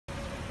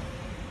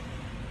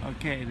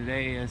Okay,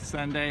 today is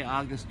Sunday,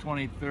 August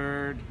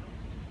 23rd,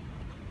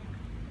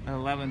 at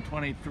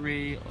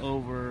 11:23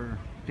 over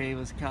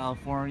Davis,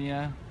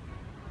 California.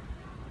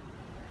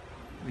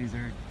 These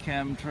are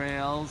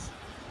chemtrails.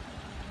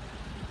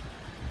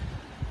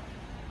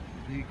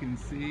 As you can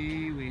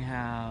see, we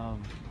have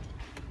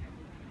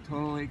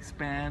totally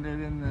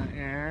expanded in the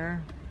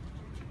air.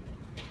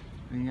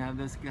 Then you have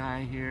this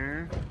guy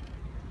here.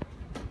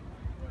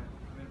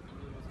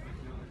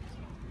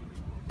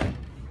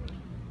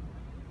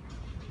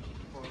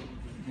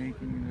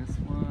 Making this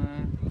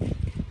one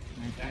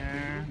right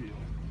there,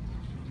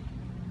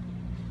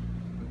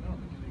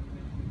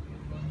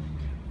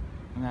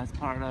 and that's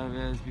part of it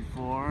as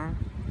before.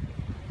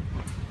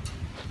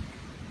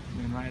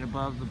 And right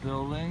above the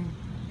building,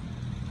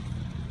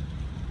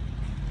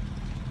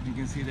 you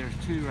can see there's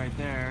two right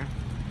there.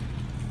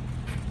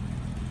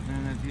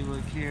 And if you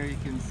look here, you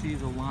can see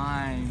the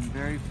line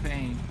very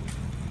faint.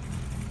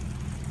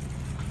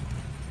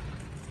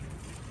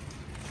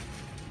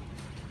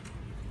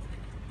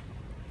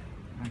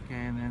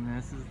 Okay, and then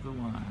this is the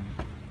one.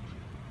 It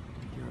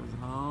goes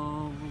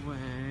all the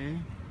way.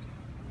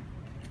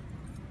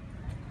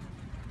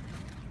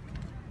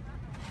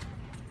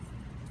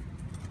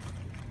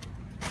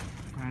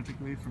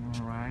 Practically from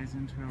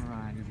horizon to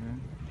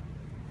horizon.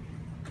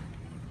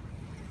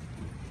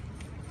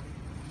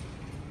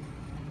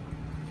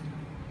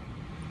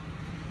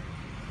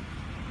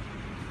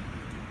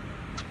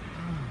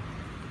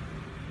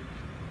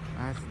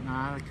 That's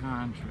not a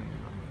contrail.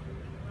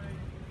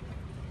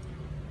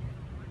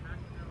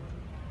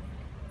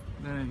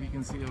 Then if you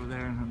can see over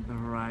there on the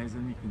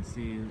horizon, you can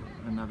see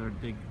another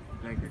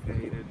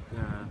degraded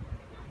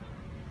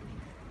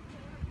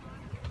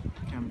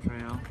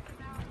chemtrail.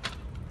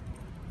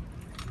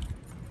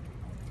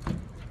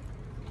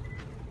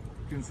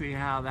 You can see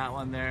how that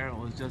one there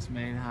was just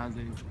made, how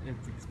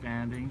it's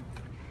expanding.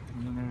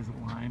 And then there's a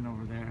line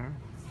over there.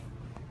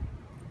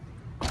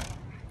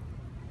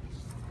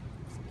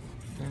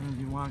 Then if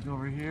you walk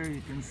over here,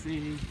 you can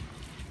see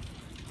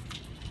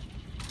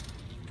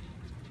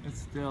it's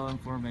still in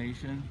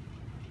formation.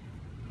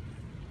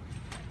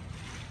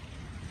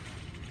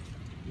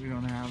 We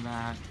don't have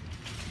that.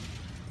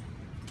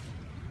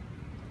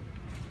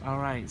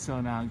 Alright, so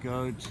now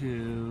go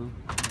to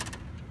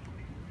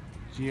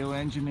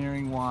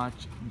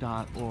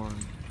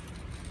geoengineeringwatch.org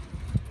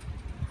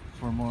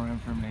for more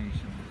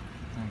information.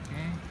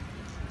 Okay?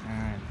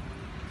 Alright.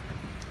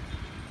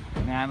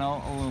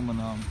 Nano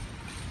aluminum.